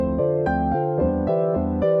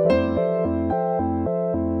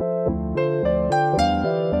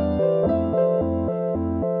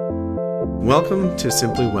Welcome to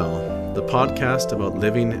Simply Well, the podcast about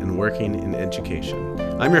living and working in education.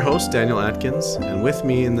 I'm your host, Daniel Atkins, and with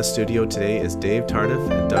me in the studio today is Dave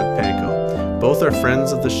Tardif and Doug Panko. Both are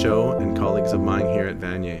friends of the show and colleagues of mine here at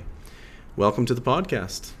Vanier. Welcome to the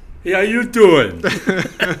podcast. Hey, how you doing?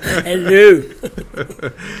 Hello.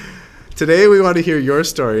 Today we want to hear your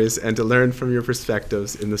stories and to learn from your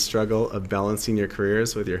perspectives in the struggle of balancing your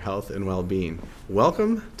careers with your health and well-being.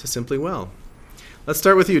 Welcome to Simply Well. Let's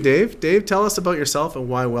start with you, Dave. Dave, tell us about yourself and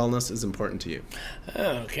why wellness is important to you.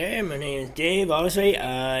 Okay, my name is Dave. Obviously,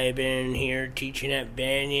 I've been here teaching at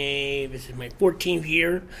Vanier. This is my 14th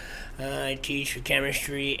year. I teach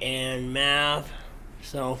chemistry and math.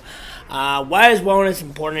 So, why is wellness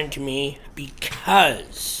important to me?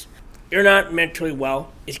 Because you're not mentally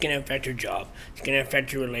well, it's going to affect your job. It's going to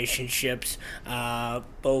affect your relationships,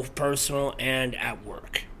 both personal and at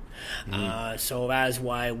work. So that's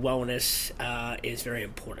why wellness is very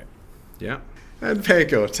important. Yeah. And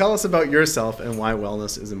Panko, tell us about yourself and why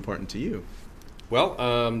wellness is important to you. Well,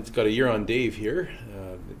 got a year on Dave here.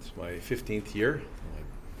 It's my 15th year.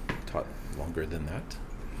 I taught longer than that.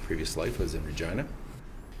 Previous life was in Regina.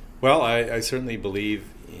 Well, I certainly believe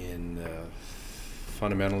in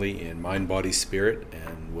fundamentally in mind, body, spirit,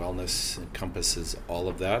 and wellness encompasses all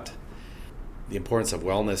of that. The importance of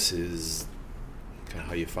wellness is kind of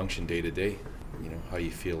how you function day to day. You know, how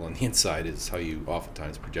you feel on the inside is how you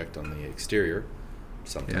oftentimes project on the exterior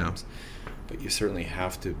sometimes. Yeah. But you certainly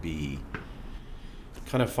have to be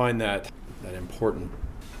kind of find that important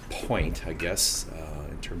point, I guess,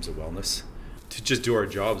 in terms of wellness, to just do our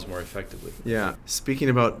jobs more effectively. Yeah. Speaking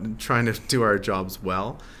about trying to do our jobs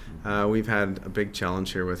well, we've had a big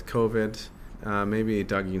challenge here with COVID. Maybe,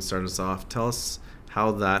 Doug, you can start us off. Tell us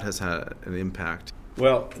how that has had an impact.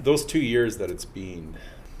 Well, those 2 years that it's been,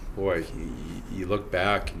 boy, you look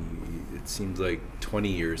back and it seems like 20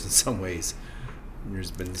 years in some ways. And there's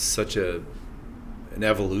been such an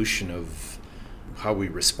evolution of how we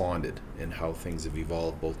responded and how things have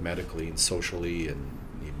evolved both medically and socially and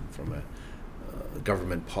even from a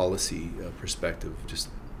government policy perspective, just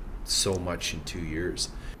so much in 2 years.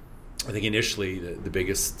 I think initially the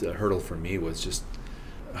biggest hurdle for me was just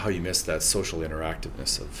how you miss that social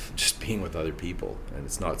interactiveness of just being with other people, and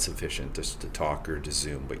it's not sufficient just to talk or to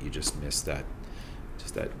Zoom, but you just miss that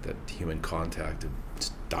human contact of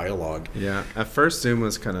just dialogue. Yeah, at first Zoom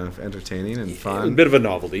was kind of entertaining and fun. A bit of a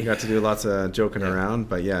novelty. You got to do lots of joking around,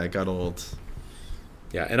 but yeah, it got old.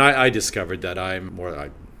 Yeah, and I discovered that I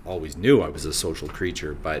always knew I was a social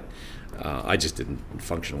creature, but I just didn't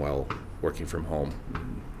function well working from home.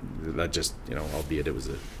 That just, albeit it was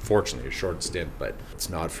fortunately a short stint, but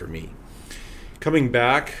it's not for me. Coming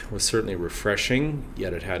back was certainly refreshing,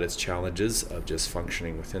 yet it had its challenges of just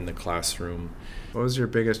functioning within the classroom. What was your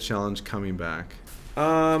biggest challenge coming back?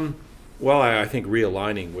 Well, I think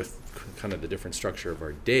realigning with kind of the different structure of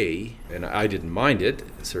our day, and I didn't mind it,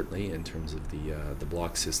 certainly, in terms of the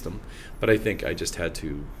block system, but I think I just had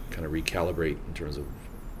to kind of recalibrate in terms of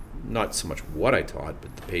not so much what I taught,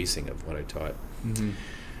 but the pacing of what I taught. Mm-hmm.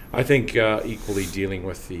 I think equally dealing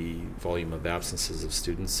with the volume of absences of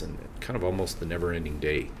students and kind of almost the never-ending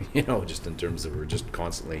day, just in terms of we're just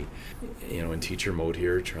constantly, in teacher mode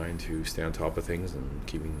here, trying to stay on top of things and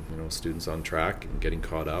keeping, students on track and getting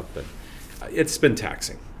caught up. And it's been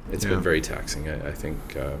taxing. It's been very taxing. I think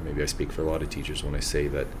maybe I speak for a lot of teachers when I say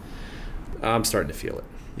that I'm starting to feel it.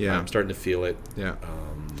 Yeah. I'm starting to feel it. Yeah.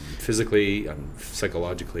 Physically and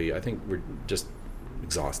psychologically, I think we're just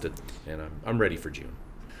exhausted, and I'm ready for June.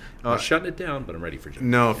 Not shutting it down, but I'm ready for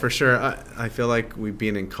June. No, for sure. I feel like we've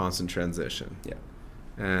been in constant transition. Yeah.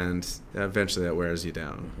 And eventually that wears you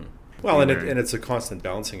down. Mm-hmm. Well, and it's a constant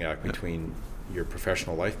balancing act between your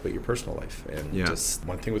professional life but your personal life. And just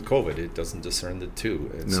one thing with COVID, it doesn't discern the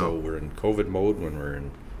two. And so we're in COVID mode when we're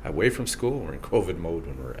away from school. We're in COVID mode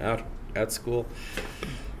when we're at school.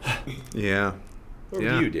 Yeah. What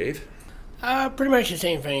about you, Dave? Pretty much the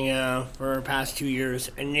same thing for the past 2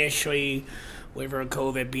 years. Initially, with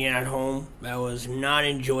COVID being at home, that was not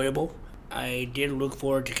enjoyable. I did look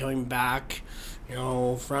forward to coming back,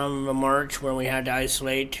 from March when we had to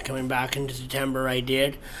isolate, to coming back into September, I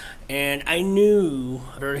did. And I knew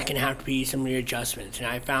there was going to have to be some readjustments. And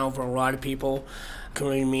I found for a lot of people,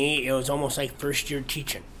 including me, it was almost like first year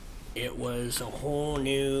teaching. It was a whole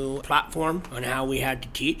new platform on how we had to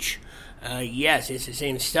teach. Yes, it's the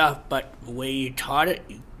same stuff, but the way you taught it,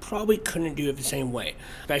 you probably couldn't do it the same way,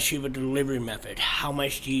 especially with the delivery method. How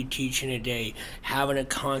much do you teach in a day? Having a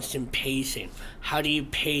constant pacing. How do you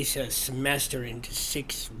pace a semester into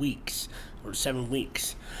 6 weeks or 7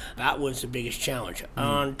 weeks? That was the biggest challenge.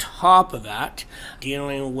 On top of that,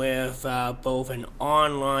 dealing with both an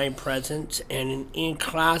online presence and an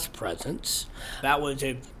in-class presence, that was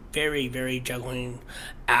a very, very juggling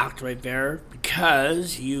act right there,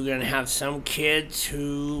 because you're going to have some kids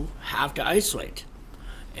who have to isolate.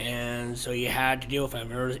 And so you had to deal with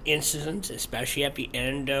those incidents, especially at the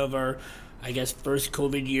end of our, first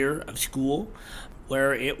COVID year of school,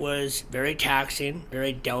 where it was very taxing,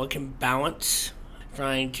 very delicate balance,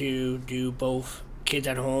 trying to do both kids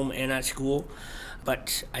at home and at school.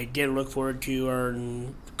 But I did look forward to our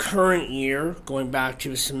current year, going back to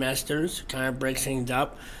the semesters, kind of breaks things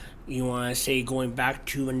up. You want to say going back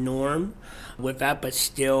to a norm with that, but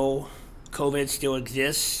still, COVID still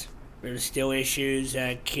exists. There's still issues,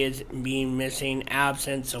 kids being missing,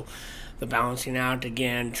 absent, so the balancing out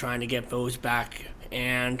again, trying to get those back.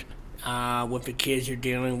 And with the kids you're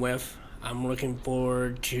dealing with, I'm looking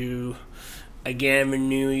forward to, again, the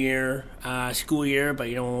new year, school year, but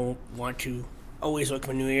you don't want to always look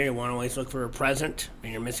for New Year. You want to always look for a present.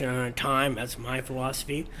 When you're missing out on time, that's my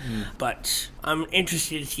philosophy. But I'm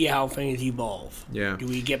interested to see how things evolve. Yeah. Do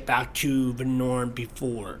we get back to the norm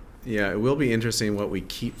before? Yeah, it will be interesting what we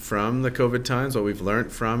keep from the COVID times, what we've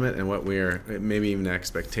learned from it, and what we're, maybe even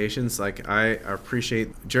expectations. Like, I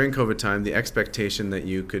appreciate during COVID time the expectation that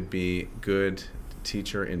you could be good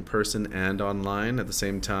teacher in person and online at the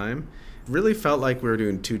same time. Really felt like we were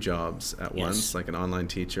doing two jobs at once, like an online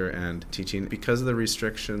teacher and teaching. Because of the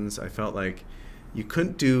restrictions, I felt like you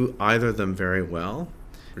couldn't do either of them very well.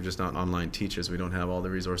 We're just not online teachers. We don't have all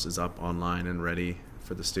the resources up online and ready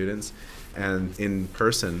for the students. And in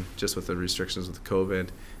person, just with the restrictions with COVID,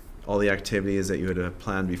 all the activities that you had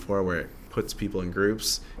planned before where it puts people in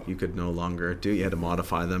groups, you could no longer do. You had to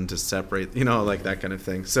modify them to separate, like that kind of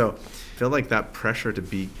thing. So I feel like that pressure to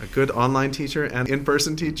be a good online teacher and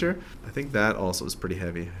in-person teacher, I think that also is pretty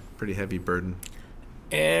heavy burden.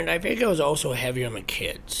 And I think it was also heavy on the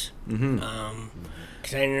kids.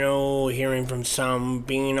 Because I know, hearing from some,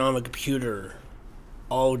 being on the computer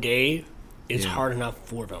all day is hard enough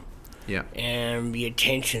for them. Yeah. And the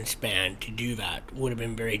attention span to do that would have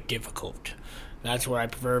been very difficult. That's where I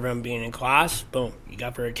prefer them being in class. Boom, you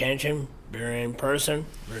got their attention. They're in person.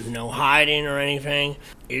 There's no hiding or anything.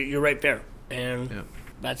 You're right there. And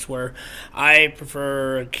that's where I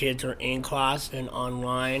prefer kids are in class than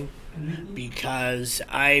online, because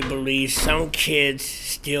I believe some kids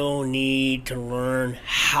still need to learn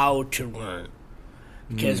how to learn.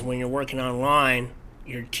 Because when you're working online,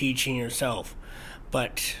 you're teaching yourself.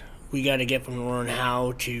 But we got to get them to learn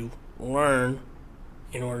how to learn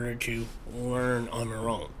in order to learn on their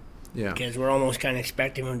own. Yeah. Because we're almost kind of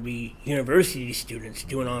expecting them to be university students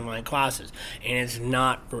doing online classes, and it's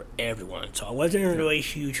not for everyone. So I wasn't really a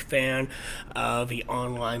huge fan of the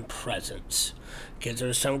online presence, because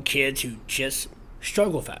there's some kids who just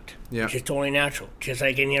struggle with that. Yeah. It's just totally natural. Just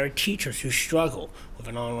like any other teachers who struggle with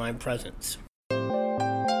an online presence.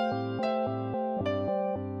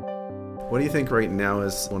 What do you think right now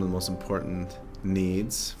is one of the most important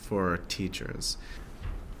needs for teachers?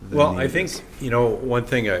 Well, I think, one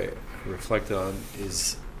thing I reflect on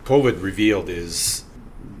is COVID revealed is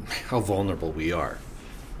how vulnerable we are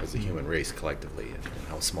as a human race collectively, and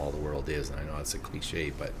how small the world is. And I know it's a cliche,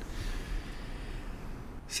 but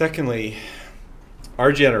secondly,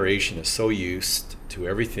 our generation is so used to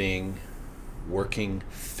everything working,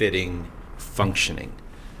 fitting, functioning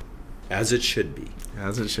as it should be.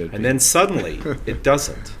 As it should be. And then suddenly it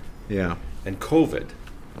doesn't. Yeah. And COVID,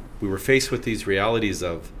 we were faced with these realities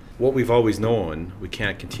of what we've always known we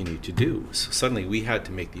can't continue to do. So suddenly we had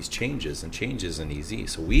to make these changes, and change isn't easy.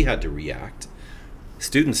 So we had to react.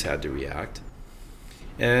 Students had to react.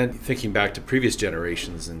 And thinking back to previous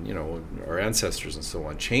generations and, our ancestors and so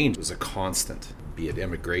on, change was a constant, be it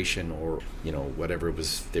immigration or, whatever it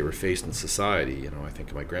was they were faced in society. I think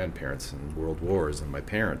of my grandparents and world wars, and my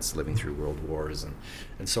parents living through world wars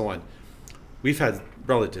and so on. We've had,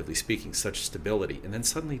 relatively speaking, such stability, and then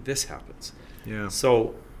suddenly this happens. Yeah.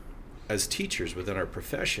 So as teachers within our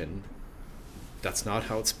profession, that's not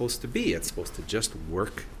how it's supposed to be. It's supposed to just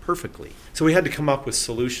work perfectly. So we had to come up with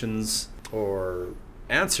solutions or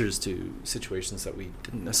answers to situations that we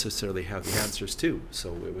didn't necessarily have the answers to.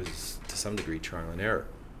 So it was, to some degree, trial and error.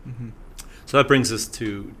 So that brings us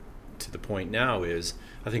to the point now is,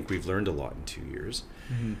 I think we've learned a lot in 2 years.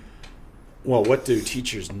 Well, what do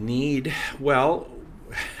teachers need? Well,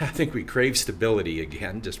 I think we crave stability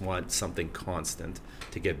again, just want something constant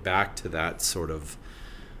to get back to that sort of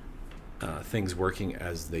things working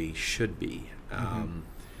as they should be.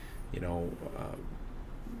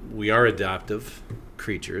 We are adaptive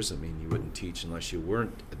creatures. I mean, you wouldn't teach unless you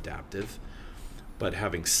weren't adaptive. But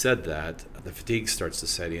having said that, the fatigue starts to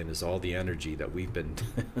set in as all the energy that we've been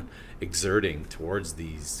exerting towards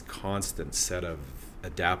these constant set of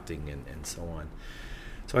adapting and so on.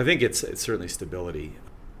 So I think it's certainly stability.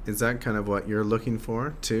 Is that kind of what you're looking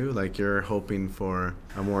for too? Like you're hoping for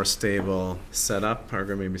a more stable setup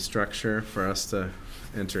or maybe structure for us to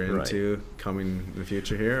enter into coming in the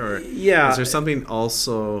future here? Or is there something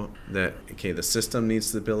also that, okay, the system needs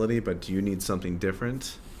stability, but do you need something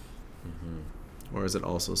different? Or is it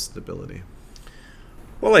also stability?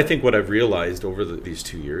 Well, I think what I've realized over these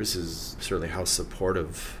 2 years is certainly how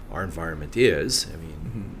supportive our environment is. I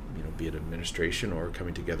mean, be it administration or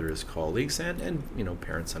coming together as colleagues and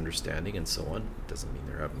parents understanding and so on. Doesn't mean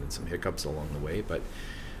there haven't been some hiccups along the way, but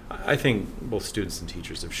I think both students and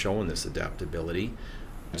teachers have shown this adaptability.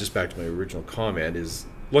 Just back to my original comment is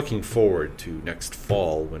looking forward to next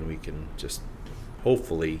fall when we can just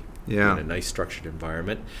hopefully in a nice structured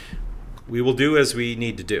environment. We will do as we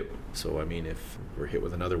need to do. So, I mean, if we're hit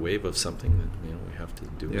with another wave of something, then, we have to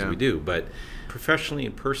do as we do. But professionally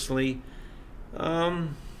and personally, what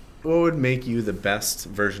would make you the best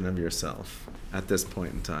version of yourself at this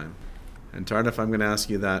point in time? And Tardif, I'm going to ask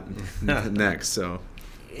you that next. So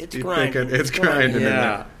it's grinding. It's grinding.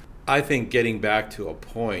 Yeah. I think getting back to a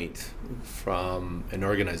point from an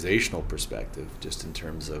organizational perspective, just in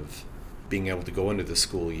terms of being able to go into the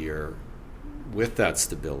school year with that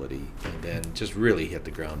stability and then just really hit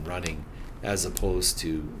the ground running, as opposed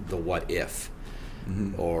to the what if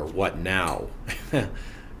or what now.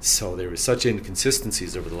 So there was such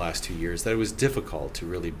inconsistencies over the last 2 years that it was difficult to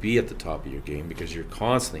really be at the top of your game because you're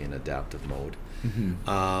constantly in adaptive mode.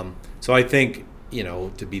 So I think,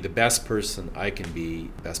 to be the best person I can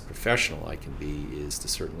be, best professional I can be, is to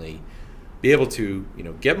certainly be able to,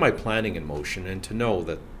 get my planning in motion and to know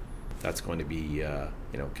that that's going to be,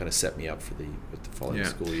 kind of set me up for the following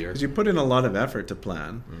school year. Because you put in a lot of effort to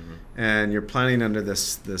plan, and you're planning under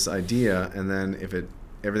this idea, and then if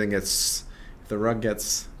the rug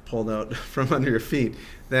gets pulled out from under your feet,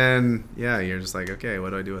 then you're just like, okay, what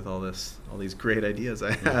do I do with all these great ideas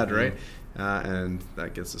I had, right? And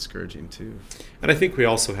that gets discouraging too. And I think we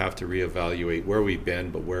also have to reevaluate where we've been,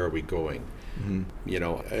 but where are we going?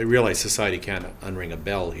 I realize society can't unring a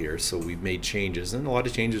bell here, so we've made changes, and a lot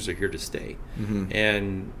of changes are here to stay.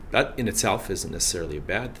 And that in itself isn't necessarily a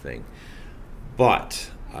bad thing.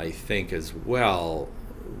 But I think as well,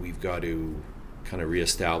 we've got to kind of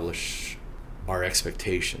reestablish our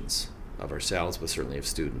expectations of ourselves, but certainly of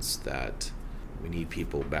students, that we need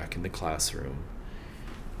people back in the classroom,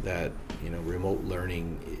 that remote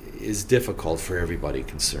learning is difficult for everybody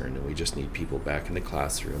concerned, and we just need people back in the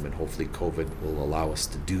classroom, and hopefully COVID will allow us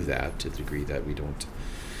to do that to the degree that we don't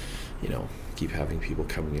keep having people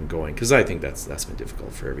coming and going, because I think that's been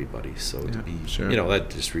difficult for everybody. So to be that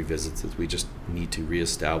just revisits it. We just need to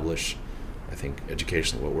reestablish, I think,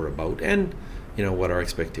 education, what we're about, and what our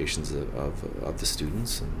expectations of the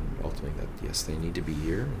students, and ultimately that yes, they need to be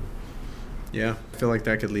here. I feel like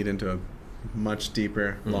that could lead into a much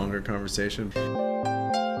deeper, longer conversation.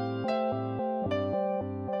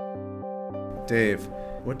 Dave,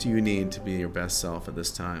 what do you need to be your best self at this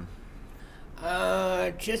time?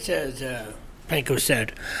 Just as Panko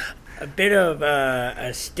said, a bit of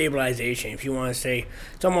a stabilization, if you want to say.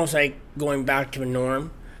 It's almost like going back to a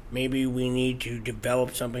norm. Maybe we need to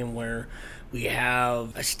develop something where we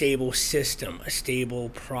have a stable system, a stable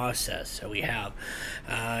process that we have.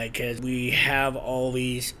 Because we have all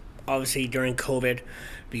these, obviously during COVID,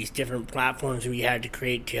 these different platforms we had to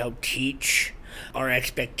create to help teach our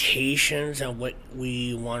expectations of what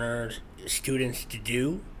we want our students to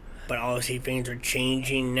do. But obviously things are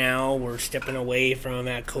changing now. We're stepping away from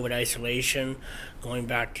that COVID isolation, going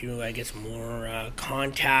back to, I guess, more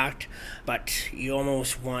contact. But you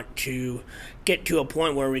almost want to get to a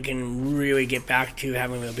point where we can really get back to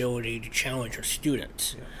having the ability to challenge our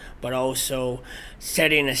students. But also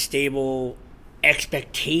setting a stable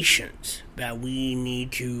expectations that we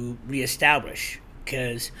need to reestablish,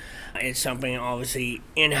 because it's something obviously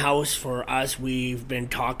in-house for us we've been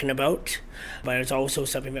talking about, but it's also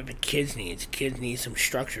something that the kids need. Kids need some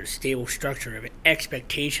structure, stable structure of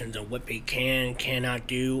expectations of what they can and cannot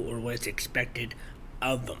do, or what's expected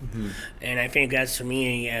of them. And I think that's, for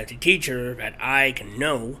me as a teacher, that I can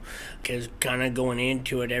know, because kind of going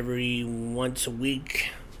into it every once a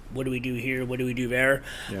week, what do we do here, what do we do there?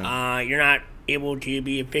 You're not able to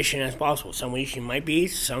be efficient as possible. Some weeks you might be,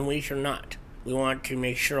 some weeks you're not. We want to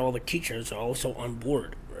make sure all the teachers are also on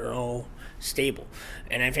board, are all stable.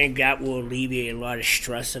 And I think that will alleviate a lot of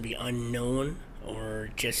stress of the unknown or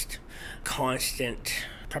just constant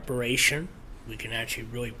preparation. We can actually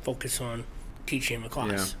really focus on teaching the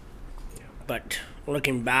class. Yeah. But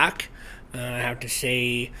looking back, I have to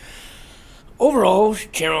say, overall,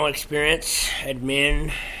 general experience,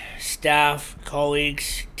 admin, staff,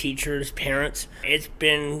 colleagues, teachers, parents, it's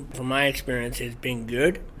been, from my experience, it's been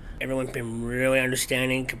good. Everyone's been really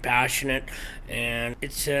understanding, compassionate, and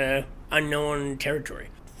it's unknown territory.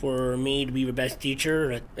 For me to be the best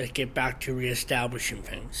teacher, let's get back to reestablishing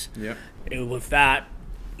things. Yep. And with that,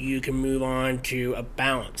 you can move on to a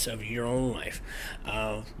balance of your own life,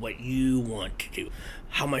 of what you want to do.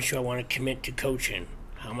 How much do I want to commit to coaching?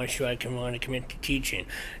 How much do I want to commit to teaching,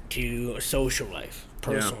 to a social life,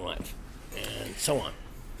 personal life, and so on.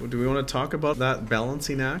 Well, do we want to talk about that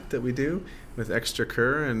balancing act that we do with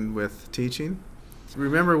extracurricular and with teaching?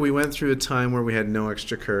 Remember, we went through a time where we had no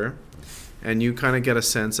extracurricular, and you kind of get a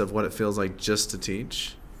sense of what it feels like just to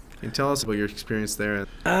teach. Can you tell us about your experience there?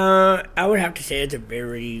 I would have to say it's a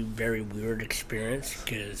very, very weird experience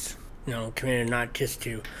because, committed not just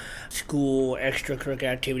to school extracurricular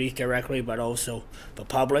activities directly, but also the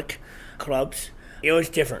public clubs. It was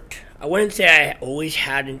different. I wouldn't say I always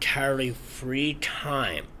had entirely free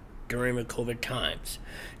time during the COVID times,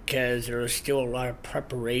 because there was still a lot of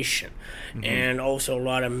preparation and also a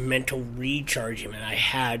lot of mental recharging that I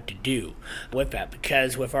had to do with that.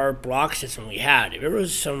 Because with our block system we had, there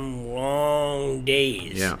was some long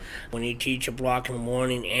days when you teach a block in the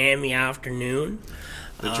morning and the afternoon.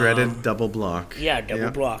 The dreaded double block. Yeah,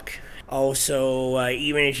 double block. Also,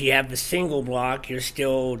 even if you have the single block, you're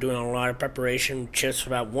still doing a lot of preparation just for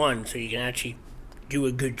that one, so you can actually do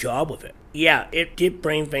a good job with it. Yeah, it did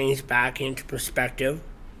bring things back into perspective.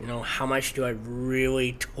 How much do I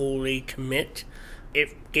really totally commit?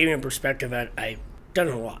 It gave me a perspective that I've done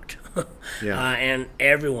a lot. And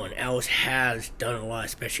everyone else has done a lot,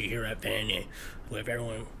 especially here at Vanier, with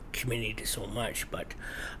everyone committing to so much. But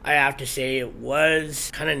I have to say it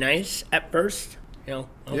was kind of nice at first.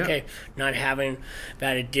 Not having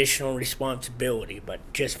that additional responsibility, but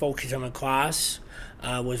just focus on the class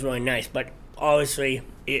was really nice. But obviously,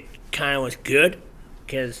 it kind of was good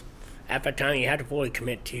because at that time you had to fully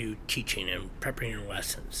commit to teaching and preparing your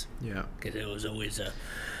lessons. Yeah. Because it was always a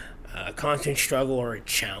constant struggle or a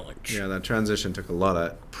challenge. Yeah, that transition took a lot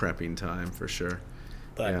of prepping time for sure.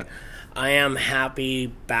 But I am happy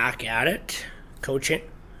back at it, coaching.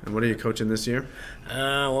 And what are you coaching this year?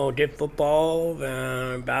 Did football,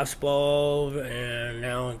 basketball, and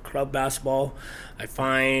now in club basketball. I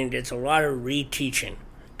find it's a lot of reteaching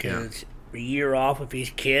because a year off with these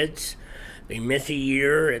kids, they miss a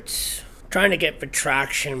year. It's trying to get the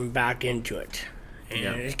traction back into it.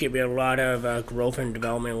 And it's going to be a lot of growth and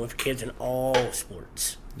development with kids in all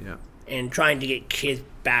sports. Yeah. And trying to get kids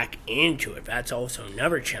back into it, that's also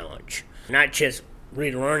another challenge. Not just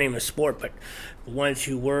relearning the sport, but the ones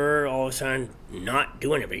who were all of a sudden not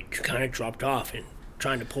doing it, they kind of dropped off, and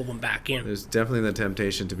trying to pull them back in. There's definitely the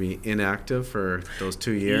temptation to be inactive for those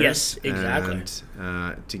 2 years. Yes, exactly.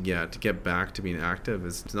 And to get back to being active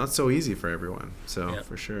is not so easy for everyone. So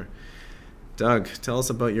for sure. Doug, tell us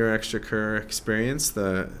about your extracurricular experience,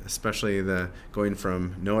 especially the going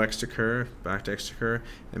from no extracurricular back to extracurricular,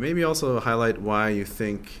 and maybe also highlight why you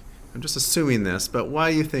think, I'm just assuming this, but why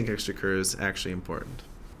you think extracurricular is actually important.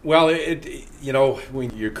 Well,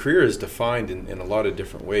 when your career is defined in a lot of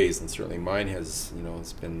different ways, and certainly mine has,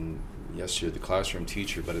 it's been, yes, you're the classroom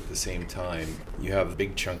teacher, but at the same time, you have a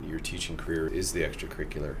big chunk of your teaching career is the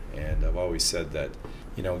extracurricular. And I've always said that,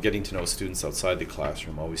 getting to know students outside the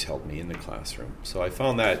classroom always helped me in the classroom. So I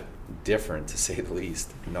found that different, to say the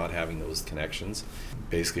least, not having those connections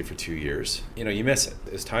basically for 2 years. You miss it.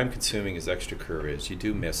 As time-consuming as extracurricular is, you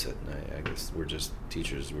do miss it. And I guess we're just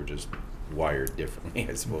wired differently,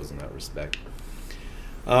 I suppose, in that respect.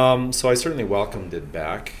 So I certainly welcomed it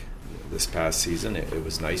back this past season. It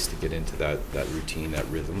was nice to get into that routine, that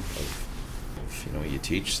rhythm of you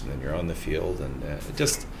teach and then you're on the field, and it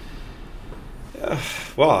just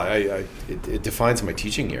it defines my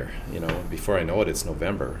teaching year. Before I know it, it's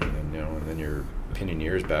November, and then you're pinning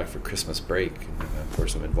your ears back for Christmas break, and of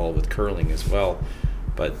course I'm involved with curling as well.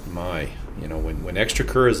 But when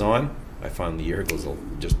extracurricular is on, I find the year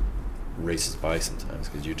just races by sometimes,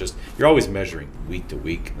 because you're always measuring week to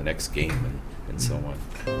week, the next game, and so on.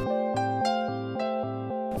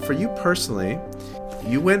 For you personally,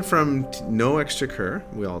 you went from no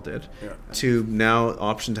extracurricular, we all did, Yeah. to now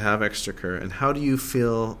option to have extracurricular. And how do you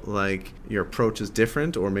feel like your approach is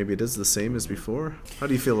different, or maybe it is the same as before? How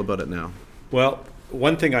do you feel about it now? Well,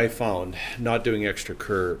 one thing I found not doing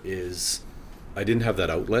extracurricular is I didn't have that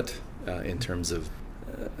outlet in terms of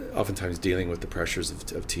oftentimes dealing with the pressures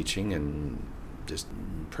of teaching and just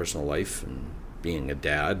personal life and being a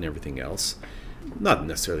dad and everything else. Not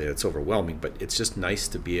necessarily that it's overwhelming, but it's just nice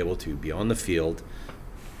to be able to be on the field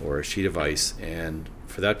or a sheet of ice, and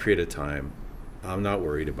for that period of time, I'm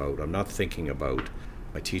not thinking about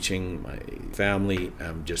my teaching, my family.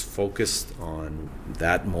 I'm just focused on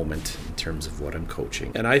that moment in terms of what I'm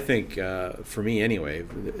coaching. And I think, for me anyway,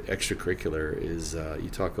 extracurricular is, you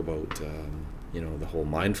talk about, the whole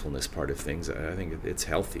mindfulness part of things. I think it's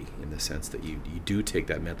healthy in the sense that you do take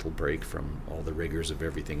that mental break from all the rigors of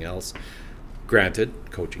everything else. Granted,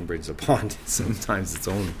 coaching brings upon sometimes its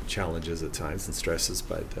own challenges at times and stresses,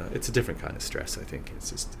 but it's a different kind of stress, I think. It's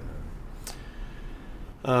just...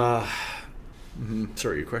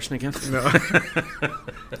 Sorry, your question again? No.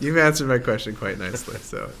 You've answered my question quite nicely.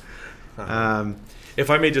 So, if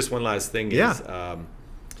I may, just one last thing is, I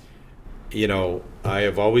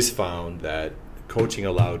have always found that coaching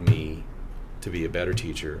allowed me to be a better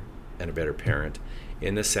teacher and a better parent,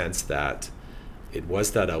 in the sense that it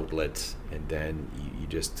was that outlet, and then you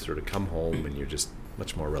just sort of come home and you're just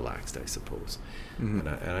much more relaxed, I suppose. And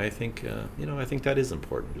I think, I think that is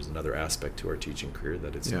important. There's another aspect to our teaching career,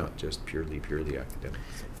 that it's not just purely academic.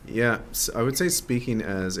 Yeah, so I would say, speaking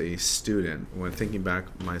as a student, when thinking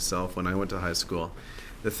back myself when I went to high school,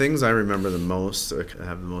 the things I remember the most, or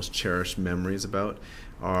have the most cherished memories about,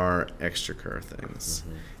 are extracurricular things.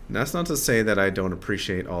 And that's not to say that I don't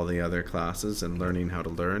appreciate all the other classes and learning how to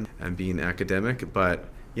learn and being academic, but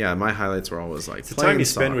yeah, my highlights were always like It's the playing time you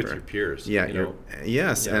soccer. spend with your peers. Yeah,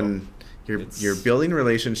 and you're building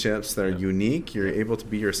relationships that are unique. You're able to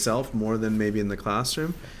be yourself more than maybe in the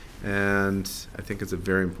classroom, and I think it's a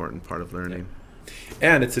very important part of learning.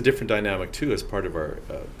 And it's a different dynamic too, as part of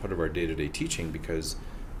our day-to-day teaching, because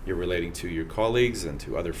you're relating to your colleagues and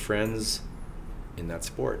to other friends in that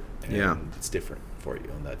sport, and it's different for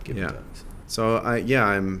you on that given time. So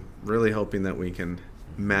I'm really hoping that we can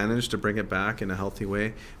manage to bring it back in a healthy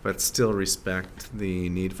way, but still respect the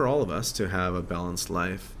need for all of us to have a balanced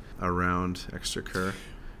life around extracurricular.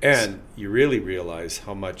 And you really realize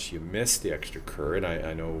how much you miss the extracurricular, and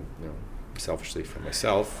I know, selfishly for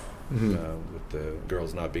myself, with the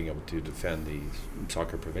girls not being able to defend the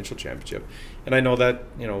soccer provincial championship, and I know that,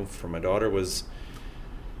 for my daughter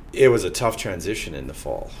it was a tough transition in the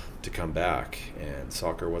fall to come back, and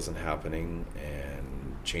soccer wasn't happening,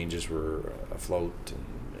 and changes were afloat, and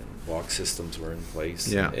block systems were in place.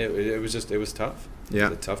 Yeah. It was tough. Yeah. It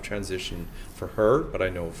was a tough transition for her, but I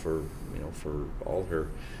know for all her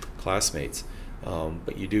classmates.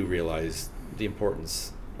 But you do realize the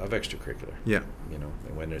importance of extracurricular. Yeah.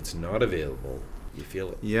 And when it's not available, you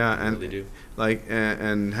feel it. Yeah, you and really do.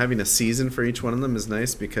 And having a season for each one of them is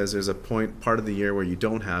nice, because there's a part of the year where you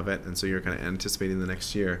don't have it, and so you're kind of anticipating the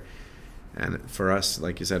next year. And for us,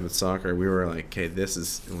 like you said, with soccer, we were like, okay, this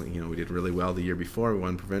is, we did really well the year before. We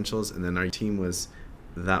won provincials, and then our team was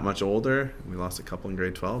that much older. We lost a couple in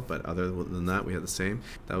grade 12, but other than that, we had the same.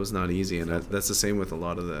 That was not easy, and that's the same with a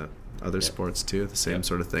lot of the other sports too. The same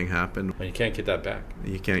sort of thing happened. And you can't get that back.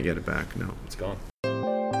 You can't get it back, no. It's gone.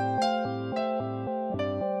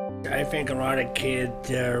 I think a lot of kids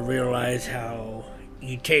realize how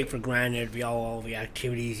you take for granted all the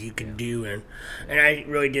activities you can do, and I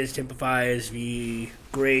really did sympathize the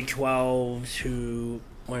grade 12s who,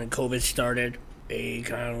 when COVID started, they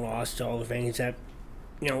kind of lost all the things that,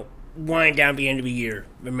 winding down the end of the year,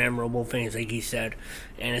 the memorable things, like he said,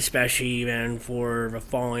 and especially even for the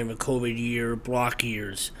following the COVID year, block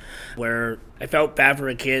years, where I felt bad for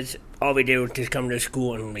the kids. All they did was just come to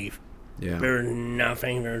school and leave. Yeah. There was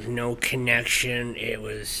nothing, there was no connection, it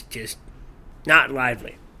was just not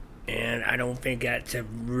lively. And I don't think that's a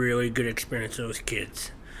really good experience for those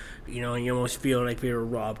kids. You almost feel like they were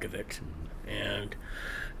robbed of it. And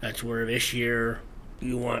that's where this year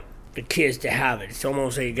you want the kids to have it. It's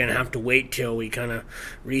almost like you're going to have to wait till we kind of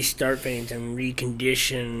restart things and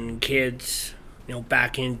recondition kids,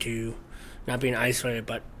 back into not being isolated,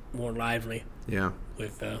 but more lively. Yeah.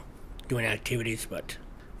 With doing activities, but...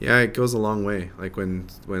 Yeah, it goes a long way. Like when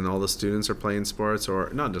all the students are playing sports, or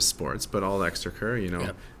not just sports, but all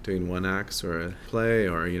extracurricular, doing one acts or a play,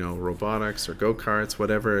 or, robotics or go-karts,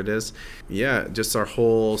 whatever it is. Yeah, just our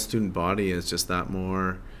whole student body is just that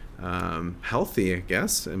more healthy, I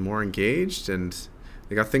guess, and more engaged, and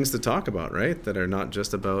they got things to talk about, right? That are not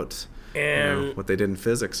just about And what they did in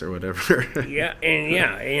physics or whatever.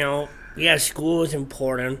 School is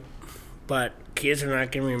important, but kids are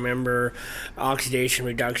not going to remember oxidation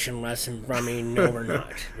reduction lesson from me. No, we're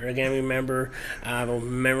not. We're going to remember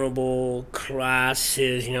memorable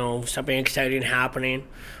classes, something exciting happening,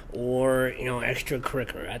 or,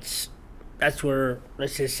 extracurricular. That's where,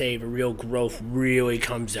 let's just say, the real growth really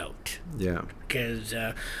comes out. Yeah. Because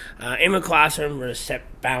in the classroom, we're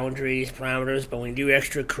set boundaries, parameters, but when you do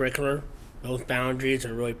extracurricular, those boundaries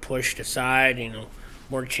are really pushed aside,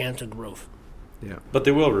 more chance of growth. Yeah. But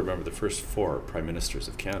they will remember the first 4 prime ministers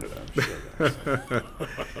of Canada, I'm sure.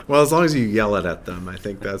 Well, as long as you yell it at them, I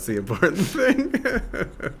think that's the important thing.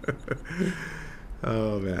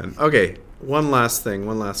 Oh, man. Okay, one last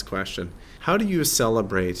question. How do you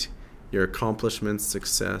celebrate your accomplishments,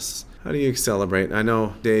 success? How do you celebrate? I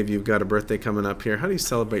know, Dave, you've got a birthday coming up here. How do you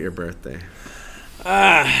celebrate your birthday?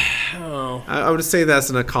 I would say that's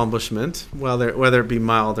an accomplishment, whether it be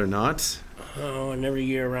mild or not. And every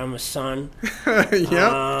year around the sun.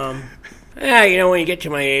 Yeah. When you get to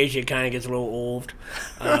my age, it kind of gets a little old.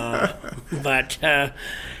 But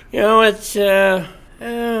it's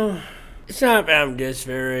not that I'm just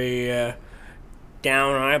very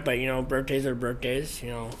down on it, but, birthdays are birthdays,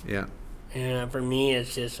 Yeah. And for me,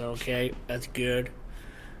 it's just, okay, that's good.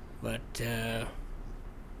 But I'm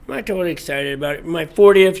not totally excited about it. My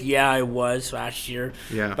 40th, I was last year.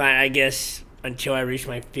 Yeah. But I guess until I reach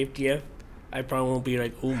my 50th, I probably won't be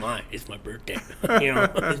like, oh my, it's my birthday.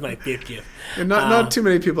 It's my 50th. And not too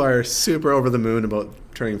many people are super over the moon about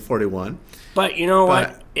turning 41. But you know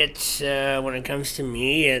what? It's when it comes to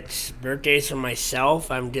me, it's birthdays for myself.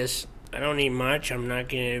 I don't need much. I'm not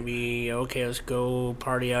going to be, okay, let's go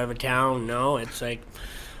party out of town. No, it's like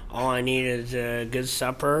all I need is a good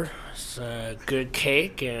supper, a good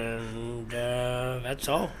cake, and that's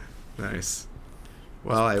all. Nice.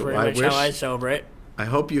 Well, I wish how I celebrate. I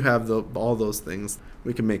hope you have all those things.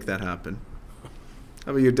 We can make that happen.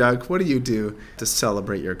 How about you, Doug? What do you do to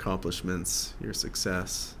celebrate your accomplishments, your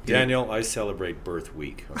success? Daniel, I celebrate birth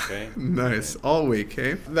week, okay? Nice. All week,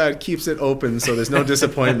 eh? That keeps it open so there's no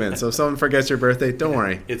disappointment. So if someone forgets your birthday, don't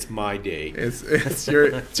worry. It's my day. It's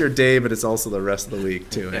your day, but it's also the rest of the week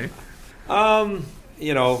too, eh?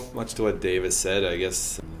 Much to what Dave has said, I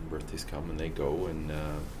guess birthdays come and they go. And,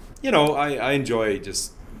 I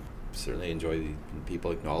certainly enjoy when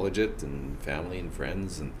people acknowledge it, and family and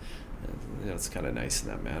friends, and it's kind of nice in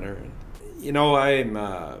that manner. And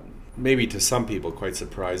I'm maybe to some people quite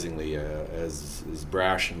surprisingly as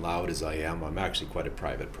brash and loud as I am. I'm actually quite a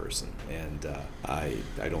private person, and I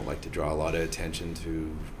don't like to draw a lot of attention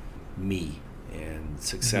to me and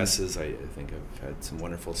successes. Mm-hmm. I think I've had some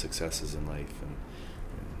wonderful successes in life, and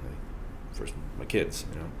first my kids.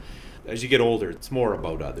 As you get older, it's more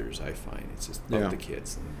about others, I find. It's just about the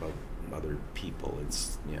kids and about other people.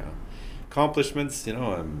 It's, accomplishments,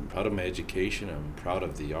 I'm proud of my education. I'm proud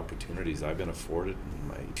of the opportunities I've been afforded in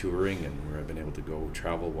my touring and where I've been able to go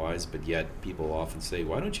travel-wise. But yet people often say,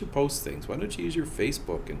 why don't you post things? Why don't you use your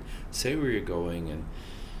Facebook and say where you're going? And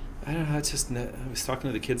I don't know, I was talking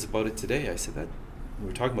to the kids about it today. I said that we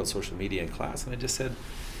were talking about social media in class, and I just said,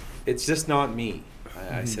 it's just not me.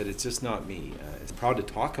 I said, it's just not me. I'm proud to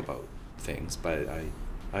talk about things, but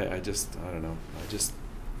I just don't know. I just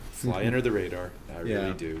fly under the radar. I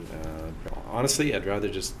really do. Honestly, I'd rather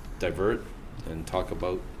just divert and talk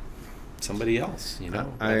about somebody else,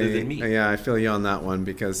 rather than me. Yeah, I feel you on that one,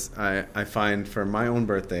 because I find for my own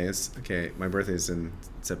birthdays, my birthday's in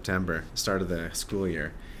September, start of the school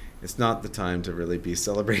year. It's not the time to really be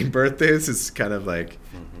celebrating birthdays. It's kind of like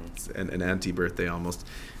an anti-birthday almost,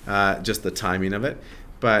 just the timing of it.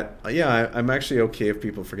 But I'm actually okay if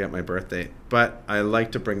people forget my birthday. But I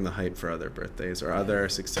like to bring the hype for other birthdays or other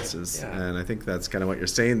successes, and I think that's kind of what you're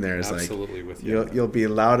saying there. Is absolutely with you. You'll be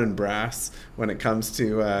loud and brass when it comes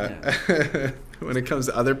to when it comes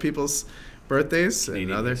to other people's birthdays.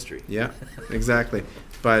 Canadian and other history. Yeah, exactly.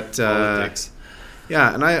 But politics.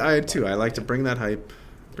 And I too. I like to bring that hype,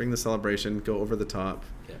 bring the celebration, go over the top,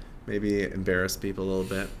 maybe embarrass people a little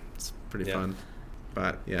bit. It's pretty fun.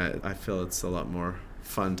 But I feel it's a lot more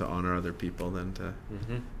fun to honor other people than to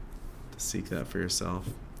seek that for yourself.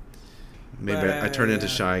 Maybe I turn into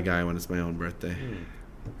shy guy when it's my own birthday.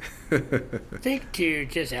 I think to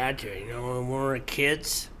just add to it, when we're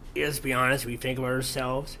kids, let's be honest, we think of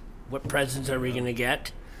ourselves. What presents are we going to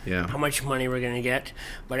get? Yeah. How much money we're going to get.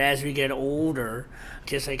 But as we get older,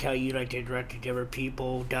 just like how you like to direct to other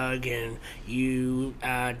people, Doug, and you,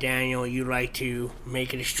 Daniel, you like to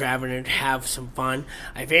make it extravagant, have some fun.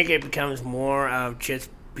 I think it becomes more of just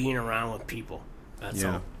being around with people. That's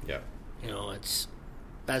all. Yeah.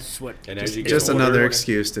 that's what. And as you get Just older, another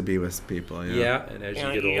excuse to be with people. Yeah, and as you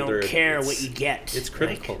get you older, don't care it's- what you get. It's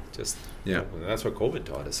critical. Just Yeah. and that's what COVID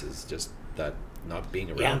taught us, is just that not being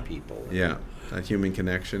around Yeah. people. Yeah, that human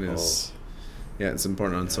connection is, it's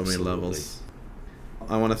important on so many Absolutely. levels.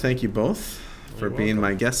 I want to thank you both for You're being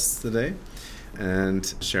welcome. my guests today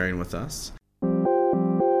and sharing with us.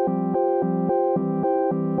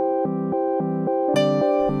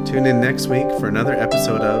 Tune in next week for another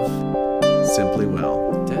episode of Simply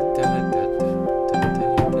Well. Da, da, da, da, da, da,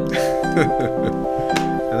 da,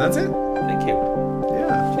 da. And that's it.